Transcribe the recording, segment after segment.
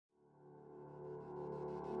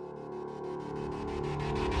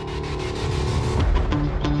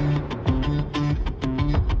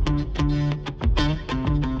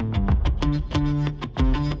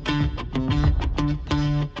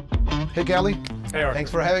Hey, Kelly. Hey, Arthur.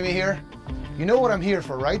 Thanks for having me here. You know what I'm here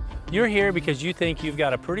for, right? You're here because you think you've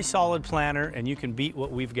got a pretty solid planter and you can beat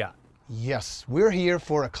what we've got. Yes, we're here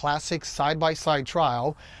for a classic side-by-side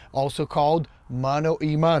trial, also called mano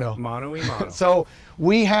y mano. Mano y mano. So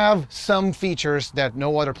we have some features that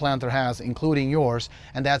no other planter has, including yours,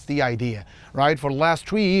 and that's the idea, right? For the last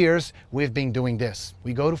 3 years, we've been doing this.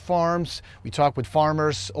 We go to farms, we talk with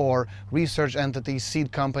farmers or research entities,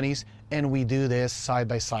 seed companies, and we do this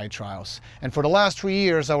side-by-side trials. And for the last 3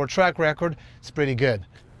 years, our track record is pretty good.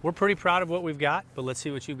 We're pretty proud of what we've got, but let's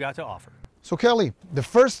see what you've got to offer. So Kelly, the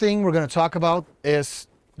first thing we're going to talk about is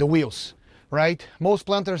the wheels, right? Most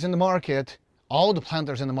planters in the market, all the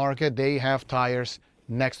planters in the market, they have tires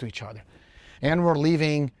next to each other. And we're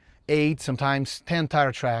leaving 8, sometimes 10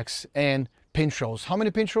 tire tracks and pinch rows. How many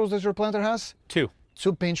pinch rows does your planter has? 2.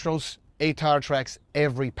 2 pinch rows, 8 tire tracks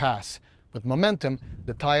every pass. With Momentum,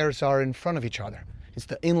 the tires are in front of each other. It's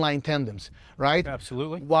the inline tandems, right?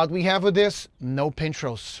 Absolutely. What we have with this, no pinch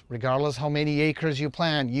rows. Regardless how many acres you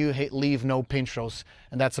plant, you leave no pinch rows,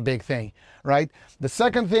 and that's a big thing, right? The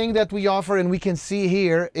second thing that we offer, and we can see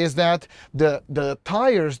here, is that the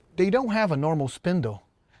tires, they don't have a normal spindle.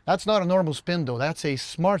 That's not a normal spindle, that's a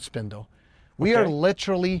smart spindle. We are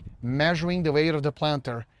literally measuring the weight of the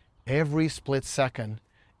planter every split second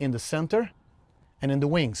in the center and in the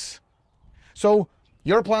wings. So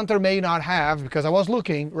your planter may not have, because I was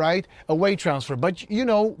looking, right, a weight transfer, but you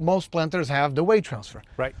know, most planters have the weight transfer.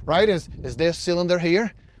 Right. Right, is this cylinder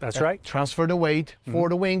here? That's right. Transfer the weight for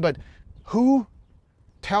the wing, but who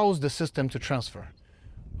tells the system to transfer?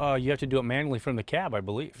 You have to do it manually from the cab, I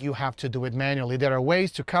believe. You have to do it manually. There are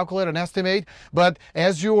ways to calculate and estimate, but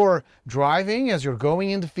as you're driving, as you're going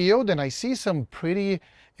in the field, and I see some pretty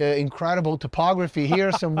incredible topography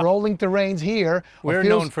here, some rolling terrains here. We're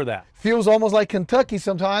known for that. Feels almost like Kentucky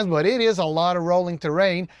sometimes, but it is a lot of rolling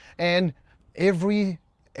terrain, and every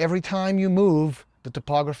time you move, the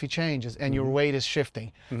topography changes and your weight is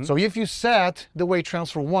shifting. So if you set the weight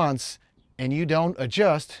transfer once and you don't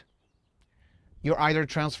adjust, you're either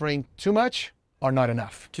transferring too much or not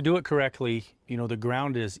enough. To do it correctly, you know, the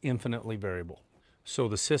ground is infinitely variable. So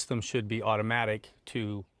the system should be automatic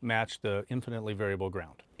to match the infinitely variable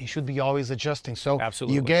ground. It should be always adjusting. So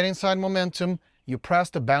Absolutely. You get inside Momentum, you press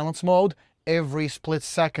the balance mode every split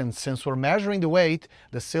second. Since we're measuring the weight,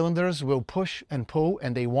 the cylinders will push and pull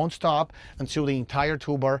and they won't stop until the entire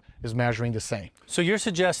toolbar is measuring the same. So you're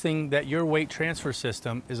suggesting that your weight transfer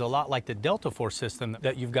system is a lot like the Delta Force system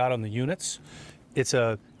that you've got on the units. It's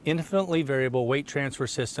a infinitely variable weight transfer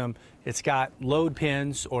system. It's got load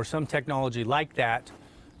pins or some technology like that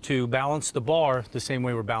to balance the bar the same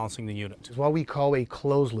way we're balancing the unit. It's what we call a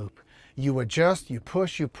closed loop. You adjust, you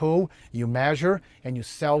push, you pull, you measure, and you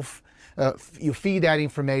feed that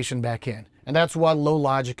information back in. And that's what Low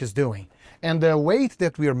Logic is doing. And the weight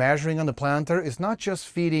that we are measuring on the planter is not just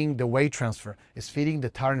feeding the weight transfer, it's feeding the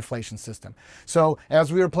tire inflation system. So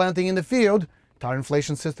as we are planting in the field, tire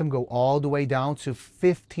inflation system go all the way down to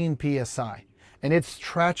 15 psi. And it's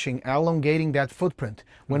stretching, elongating that footprint.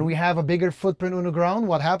 When we have a bigger footprint on the ground,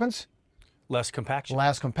 what happens? Less compaction.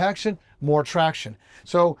 Less compaction, more traction.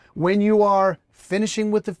 So when you are finishing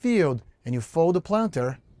with the field and you fold the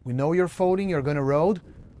planter, we know you're folding, you're going to road,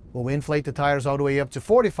 we'll inflate the tires all the way up to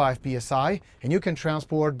 45 psi, and you can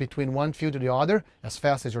transport between one field to the other as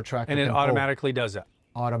fast as your tractor And it can automatically does that.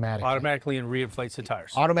 Automatically. And reinflates the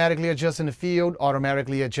tires. Automatically adjust in the field,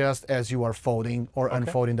 automatically adjust as you are folding or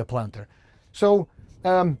unfolding the planter. So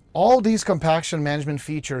all these compaction management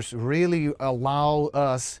features really allow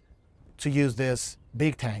us to use this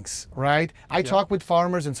big tanks, right? I talk with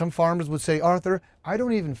farmers, and some farmers would say, Arthur, I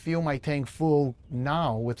don't even feel my tank full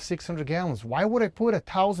now with 600 gallons. Why would I put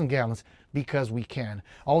 1,000 gallons? Because we can.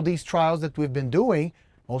 All these trials that we've been doing,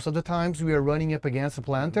 most of the times we are running up against a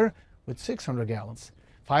planter with 600 gallons,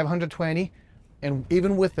 520, and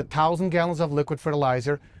even with 1,000 gallons of liquid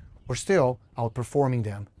fertilizer, we're still outperforming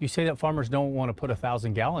them. You say that farmers don't want to put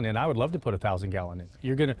 1,000 gallon in. I would love to put 1,000 gallon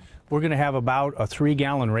in. We're gonna have about a 3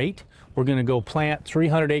 gallon rate. We're gonna go plant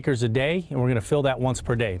 300 acres a day, and we're gonna fill that once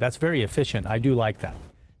per day. That's very efficient. I do like that.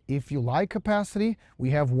 If you like capacity,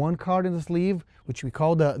 we have one card in the sleeve, which we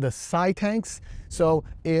call the side tanks. So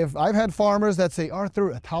if I've had farmers that say,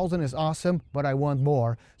 Arthur, 1,000 is awesome, but I want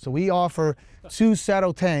more. So we offer 2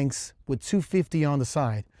 saddle tanks with 250 on the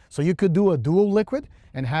side. So you could do a dual liquid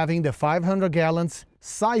and having the 500 gallons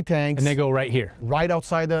side tanks. And they go right here. Right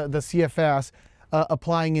outside the CFS,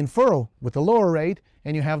 applying in furrow with a lower rate,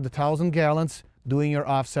 and you have the 1,000 gallons doing your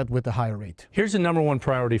offset with the higher rate. Here's the number one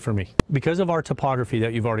priority for me. Because of our topography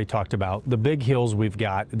that you've already talked about, the big hills we've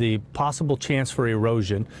got, the possible chance for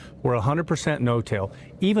erosion, we're 100% no-till,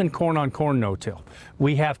 even corn on corn no-till.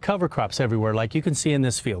 We have cover crops everywhere, like you can see in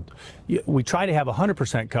this field. We try to have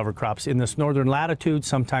 100% cover crops in this northern latitude.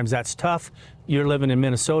 Sometimes that's tough. You're living in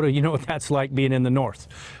Minnesota, you know what that's like being in the north.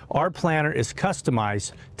 Our planter is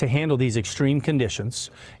customized to handle these extreme conditions,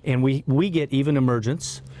 and we get even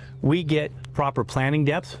emergence. We get proper planting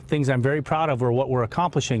depth, things I'm very proud of are what we're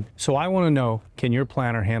accomplishing. So I want to know, can your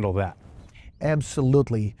planter handle that?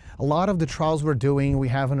 Absolutely. A lot of the trials we're doing, we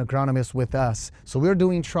have an agronomist with us. So we're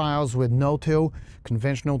doing trials with no-till,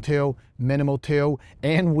 conventional till, minimal till,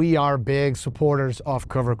 and we are big supporters of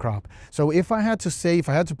cover crop. So if I had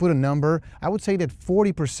to put a number, I would say that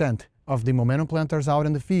 40% of the Momentum planters out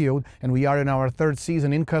in the field, and we are in our third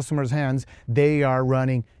season in customers' hands, they are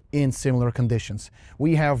running in similar conditions.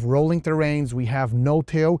 We have rolling terrains, we have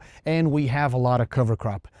no-till, and we have a lot of cover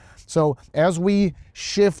crop. So as we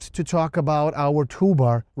shift to talk about our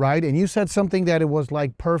toolbar, right, and you said something that it was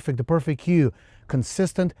like perfect, the perfect cue,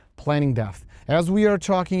 consistent planting depth. As we are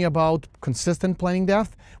talking about consistent planting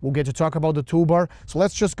depth, we'll get to talk about the toolbar. So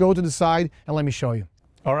let's just go to the side and let me show you.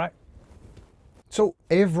 All right. So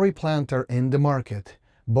every planter in the market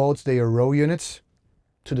bolts their row units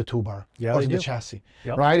to the toolbar or to the chassis,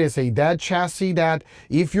 right? It's a dead chassis that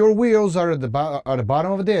if your wheels are at the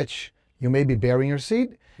bottom of a ditch, you may be burying your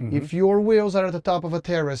seat. If your wheels are at the top of a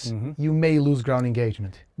terrace, you may lose ground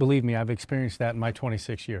engagement. Believe me, I've experienced that in my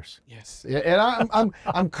 26 years. Yes, and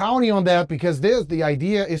I'm counting on that because the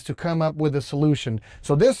idea is to come up with a solution.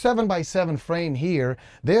 So this 7x7 frame here,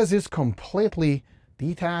 this is completely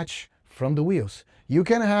detached from the wheels. You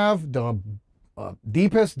can have the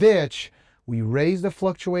deepest ditch. We raise the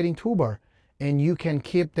fluctuating toolbar, and you can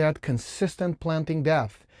keep that consistent planting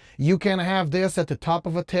depth. You can have this at the top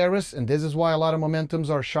of a terrace, and this is why a lot of Momentums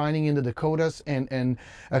are shining in the Dakotas and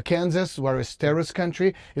Kansas, where it's terrace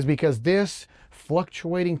country, is because this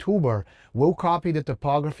fluctuating toolbar will copy the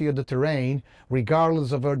topography of the terrain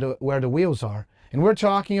regardless of where the wheels are. And we're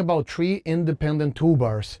talking about 3 independent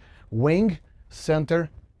toolbars: wing, center,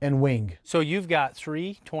 and wing. So you've got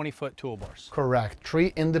 3 20-foot toolbars. Correct.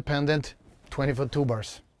 3 independent 20-foot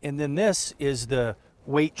toolbars. And then this is the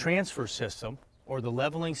weight transfer system, or the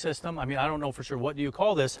leveling system. I mean, I don't know for sure, what do you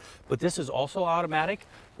call this, but this is also automatic,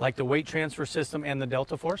 like the weight transfer system and the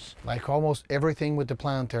Delta Force? Like almost everything with the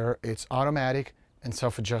planter, it's automatic and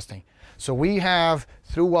self-adjusting. So we have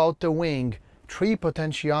throughout the wing 3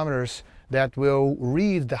 potentiometers that will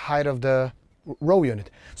read the height of the row unit.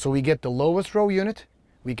 So we get the lowest row unit,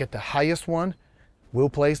 we get the highest one, we'll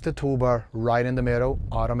place the toolbar right in the middle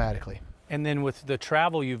automatically. And then with the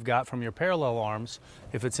travel you've got from your parallel arms,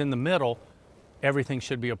 if it's in the middle, everything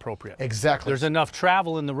should be appropriate. Exactly. There's enough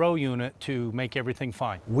travel in the row unit to make everything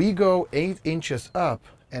fine. We go 8 inches up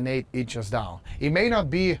and 8 inches down. It may not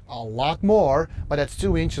be a lot more, but that's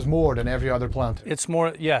 2 inches more than every other planter. It's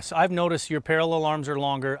more, yes. I've noticed your parallel arms are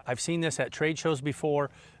longer. I've seen this at trade shows before.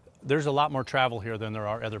 There's a lot more travel here than there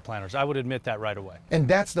are other planters. I would admit that right away. And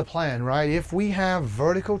that's the plan, right? If we have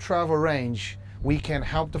vertical travel range, we can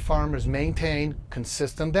help the farmers maintain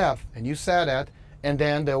consistent depth. And you said that. And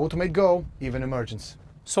then the ultimate goal, even emergence.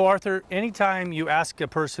 So Arthur, anytime you ask a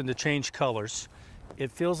person to change colors,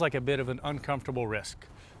 it feels like a bit of an uncomfortable risk.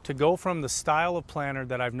 To go from the style of planter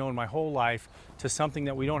that I've known my whole life to something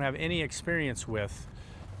that we don't have any experience with,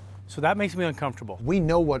 so that makes me uncomfortable. We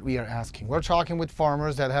know what we are asking. We're talking with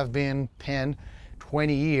farmers that have been 10,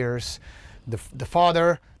 20 years, the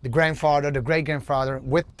father, the grandfather, the great-grandfather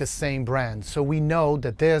with the same brand. So we know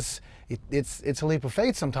that it's a leap of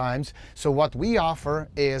faith sometimes. So what we offer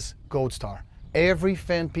is Gold Star. Every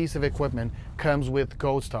Fendt piece of equipment comes with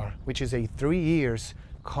Gold Star, which is a 3 years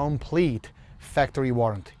complete factory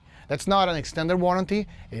warranty. That's not an extended warranty.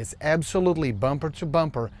 It's absolutely bumper to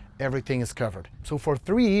bumper. Everything is covered. So for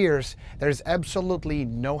 3 years, there's absolutely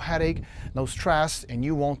no headache, no stress, and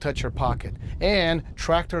you won't touch your pocket. And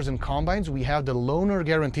tractors and combines, we have the loaner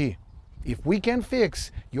guarantee. If we can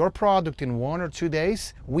fix your product in 1 or 2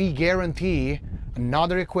 days, we guarantee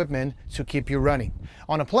another equipment to keep you running.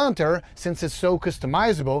 On a planter, since it's so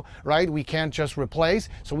customizable, right, we can't just replace,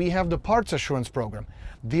 so we have the parts assurance program.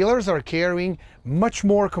 Dealers are carrying much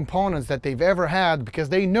more components that they've ever had because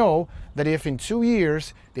they know that if in 2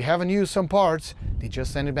 years they haven't used some parts, they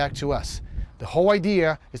just send it back to us. The whole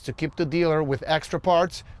idea is to keep the dealer with extra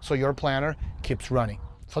parts so your planter keeps running.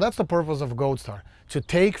 So that's the purpose of Gold Star, to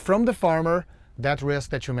take from the farmer that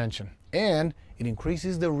risk that you mentioned. And it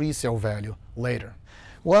increases the resale value later.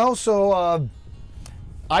 Well, so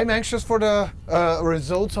I'm anxious for the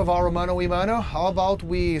results of our mano a mano. How about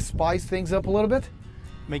we spice things up a little bit?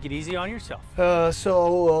 Make it easy on yourself.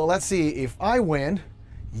 So let's see. If I win,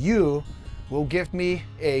 you will give me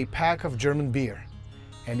a pack of German beer.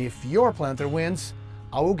 And if your planter wins,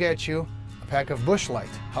 I will get you a pack of Busch Light.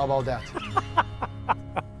 How about that?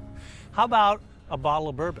 How about a bottle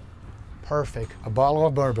of bourbon? Perfect. A bottle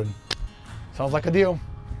of bourbon. Sounds like a deal.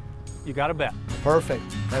 You got a bet. Perfect.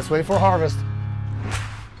 Let's wait for harvest.